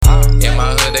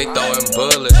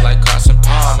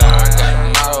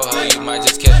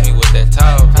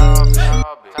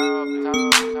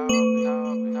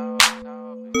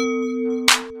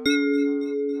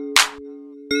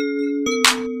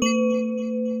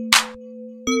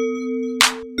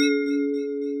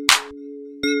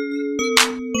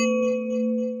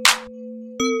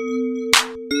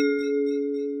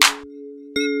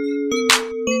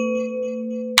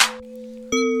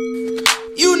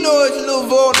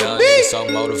so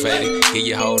motivated. Give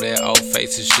your hoe that old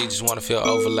face if she just wanna feel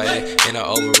overlated. In the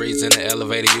ovaries, in the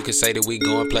elevator, you can say that we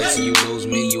going places. You lose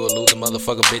me, you will lose a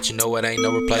motherfucker, bitch. You know it ain't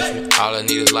no replacement. All I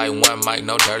need is like one mic,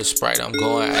 no dirty Sprite. I'm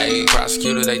going A.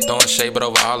 Prosecutor, they throwing shade, but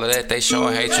over all of that, they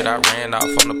showing hatred. I ran off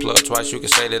on the plug twice. You can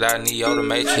say that I need Yoda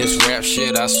Matrix. This rap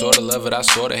shit, I sorta love it, I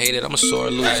sorta hate it. I'm a sore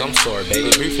lose, I'm sorry,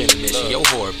 baby. Brief intermission, your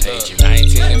whore page.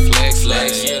 19 and flex,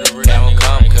 camel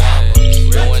come,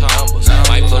 doing numbers.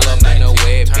 Might pull up in a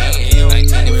web bean.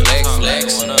 19 and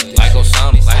flex, like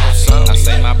Osama. I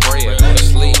say my prayer, go to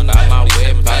sleep by my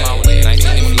web, 19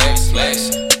 and flex,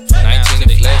 19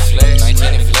 and flex, 19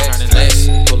 and flex.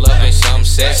 Pull up in some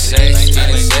sex, 19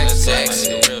 and sex,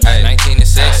 19 and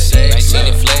sex,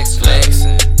 19 and flex.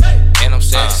 And I'm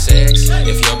sex.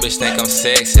 If your bitch think I'm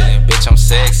sexy, then bitch I'm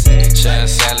sexy. Shun and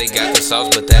Salley got the sauce,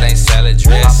 but that ain't salad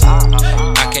dressing.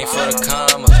 I came for the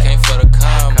commas,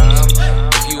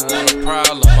 If you want a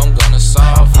problem, I'm gonna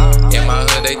solve it. In my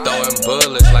hood, they throwing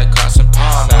bullets like Carson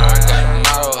Palmer. I got a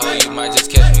model, ho, you might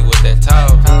just catch me with that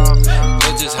talk.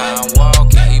 Look just how I'm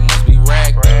walking, he must be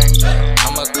racked.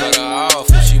 I'ma cut her off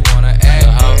if she wanna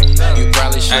act. You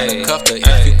probably should've cuffed her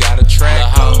if you got a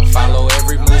track. Follow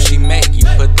every move she make, you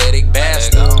pathetic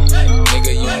bastard.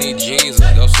 Nigga, you need Jesus,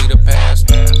 go see the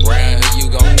pastor. Round here, you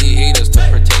gon' need heaters to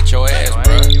protect your ass,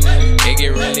 bruh. It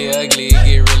get really ugly, it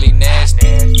get really nasty.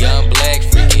 Young black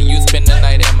freaking, you spend the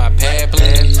night at my pad,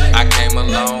 please. I came a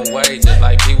long way, just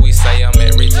like Pee Wee say, I'm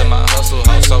married to my hustle,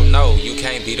 ho. So no, you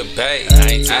can't be the bae.